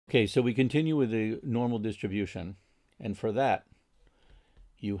Okay, so we continue with the normal distribution, and for that,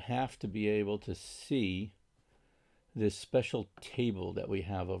 you have to be able to see this special table that we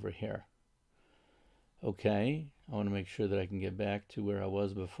have over here. Okay, I want to make sure that I can get back to where I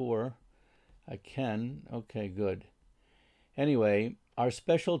was before. I can. Okay, good. Anyway, our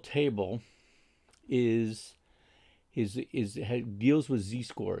special table deals with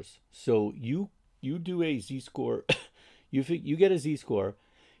z-scores. So you do a z-score, you get a z-score.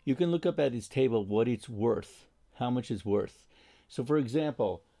 You can look up at its table what it's worth, how much it's worth. So for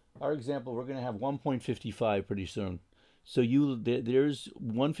example, we're going to have 1.55 pretty soon. So there's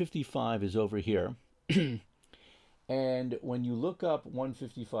 155 is over here. And when you look up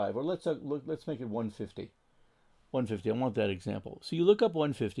 155, or let's make it 150. 150, I want that example. So you look up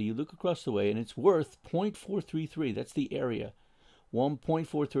 150, you look across the way, and it's worth 0.433. That's the area.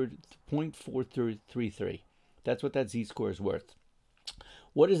 1.433. That's what that z-score is worth.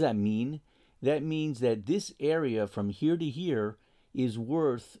 What does that mean? That means that this area from here to here is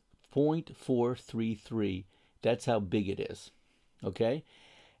worth 0.433. That's how big it is. Okay?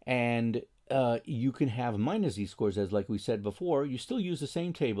 And you can have minus z-scores, as like we said before. You still use the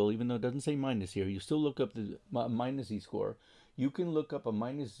same table, even though it doesn't say minus here. You still look up the minus z-score. You can look up a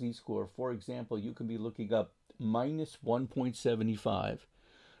minus z-score. For example, you can be looking up minus 1.75.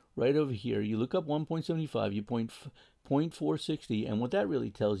 Right over here, you look up 1.75, you point 0.460, and what that really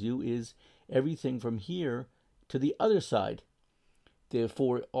tells you is everything from here to the other side.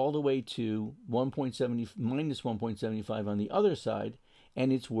 Therefore, all the way to minus 1.75 on the other side,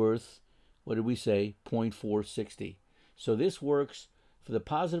 and it's worth, what did we say, 0.460. So this works. For the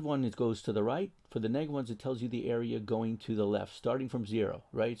positive one, it goes to the right. For the negative ones, it tells you the area going to the left, starting from 0,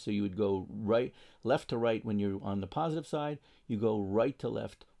 right? So you would go left to right when you're on the positive side. You go right to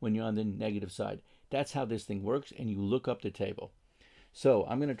left when you're on the negative side. That's how this thing works, and you look up the table. So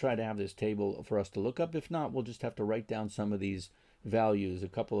I'm going to try to have this table for us to look up. If not, we'll just have to write down some of these values, a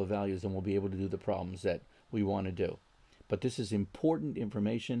couple of values, and we'll be able to do the problems that we want to do. But this is important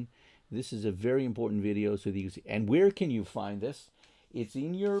information. This is a very important video. So these, and where can you find this? It's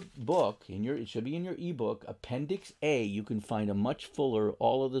in your book, it should be in your ebook, Appendix A. You can find a much fuller,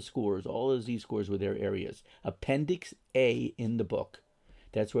 all of the scores, all of these scores with their areas. Appendix A in the book.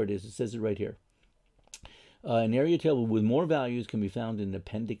 That's where it is. It says it right here. An area table with more values can be found in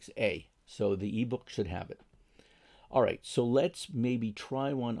Appendix A. So the ebook should have it. All right, so let's maybe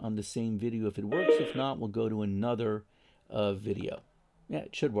try one on the same video if it works. If not, we'll go to another video. Yeah,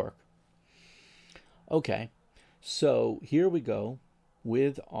 it should work. Okay, so here we go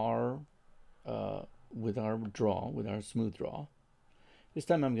with our smooth draw. This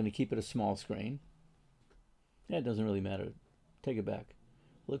time I'm going to keep it a small screen. Yeah, it doesn't really matter. Take it back.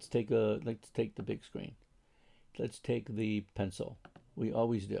 Let's take the big screen. Let's take the pencil. We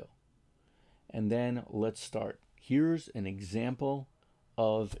always do. And then let's start. Here's an example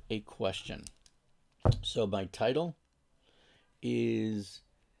of a question. So my title is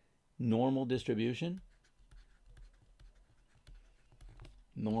normal distribution.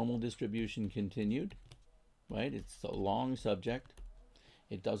 Normal distribution continued, right? It's a long subject.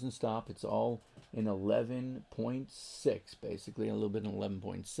 It doesn't stop. It's all in 11.6, basically, a little bit in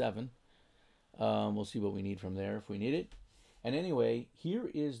 11.7. We'll see what we need from there if we need it. And anyway, here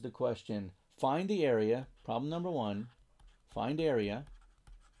is the question. Find the area. Problem number 1. Find area.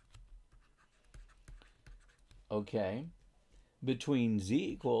 Okay. Between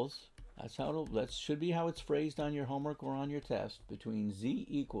z equals, that should be how it's phrased on your homework or on your test. Between z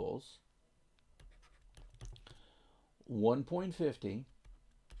equals 1.50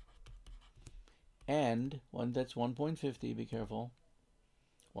 and that's 1.50. Be careful.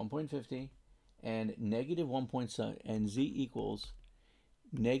 1.50 and negative 1.7 and z equals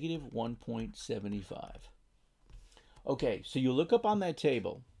negative 1.75. Okay, so you look up on that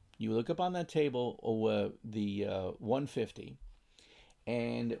table. You look up on that table the 150.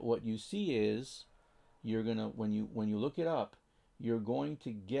 And what you see is you're gonna when you look it up, you're going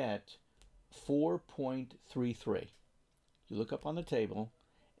to get 4.33. You look up on the table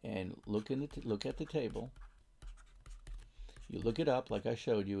and look at the table. You look it up like I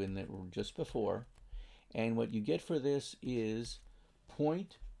showed you just before, and what you get for this is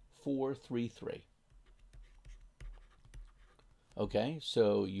 0.433. Okay,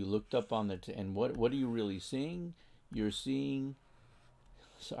 so you looked up on and what are you really seeing? You're seeing,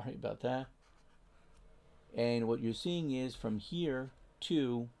 sorry about that. And what you're seeing is from here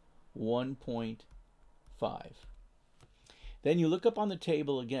to 1.5. Then you look up on the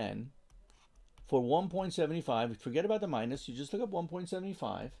table again for 1.75. Forget about the minus. You just look up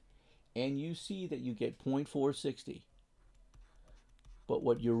 1.75, and you see that you get 0.460. But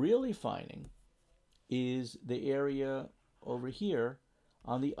what you're really finding is the area over here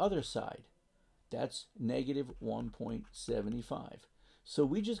on the other side. That's negative 1.75. So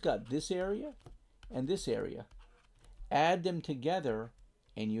we just got this area and this area. Add them together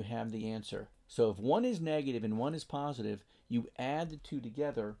and you have the answer. So if one is negative and one is positive, you add the two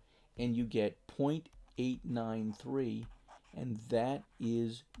together and you get 0.893, and that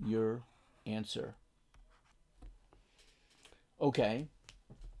is your answer. Okay,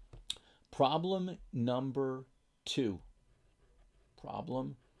 problem number 2.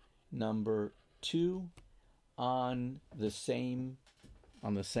 Problem number 2 on the same thing,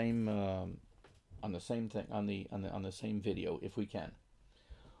 on the same video, if we can.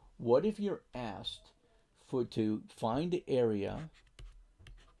 What if you're asked to find the area?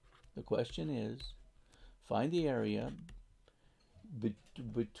 The question is, find the area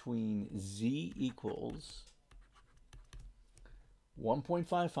between z equals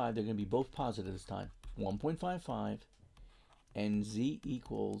 1.55, they're going to be both positive this time, 1.55, and z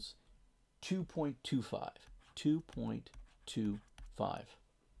equals 2.25. 2.25.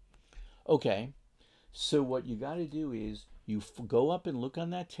 Okay, so what you got to do is you go up and look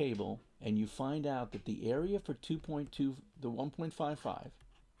on that table, and you find out that the area for 2.2, the 1.55,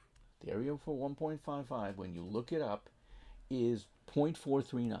 the area for 1.55, when you look it up, is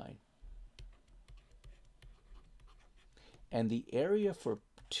 0.439. And the area for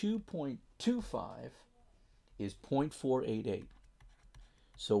 2.25 is 0.488.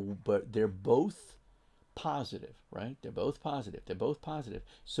 So, but they're both positive, right? They're both positive. They're both positive.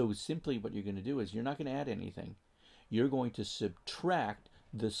 So simply what you're going to do is you're not going to add anything. You're going to subtract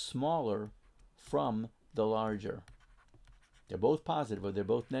the smaller from the larger. They're both positive or they're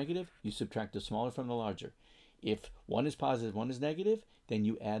both negative. You subtract the smaller from the larger. If one is positive, one is negative, then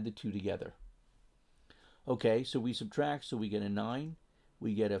you add the two together. Okay, so we subtract, so we get a 9,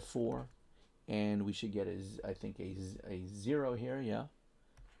 we get a 4, and we should get, I think, a 0 here, yeah.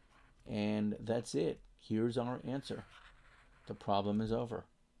 And that's it. Here's our answer. The problem is over.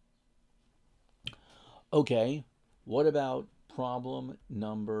 Okay, what about problem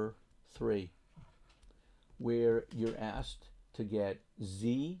number 3, where you're asked to get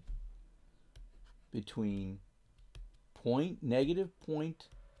z between negative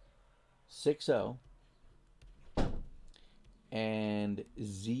 0.60 and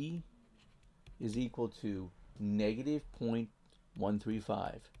z is equal to negative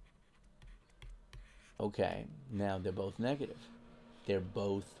 0.135. Okay, now they're both negative. They're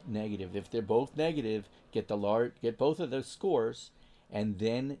both negative. If they're both negative, get both of those scores, and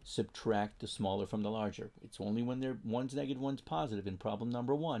then subtract the smaller from the larger. It's only when one's negative, one's positive. In problem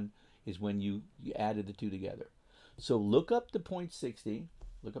number 1 is when you added the two together. So look up the 0.60.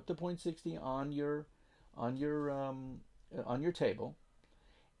 Look up the 0.60 on your table,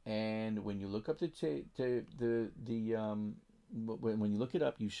 and when you look up when you look it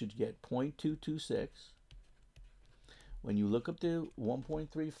up, you should get 0.226. When you look up the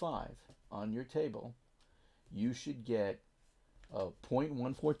 1.35 on your table, you should get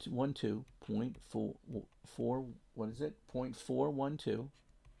 0.1412, 0.412.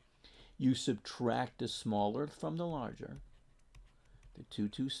 You subtract the smaller from the larger, the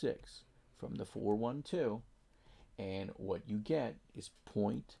 226 from the 412, and what you get is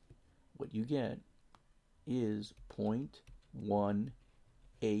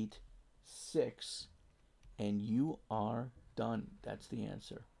 0.186, and you are done. That's the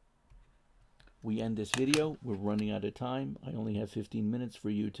answer. We end this video. We're running out of time. I only have 15 minutes for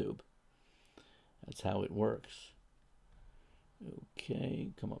YouTube. That's how it works.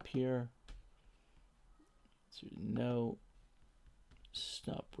 Okay, come up here. So no,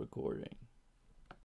 stop recording.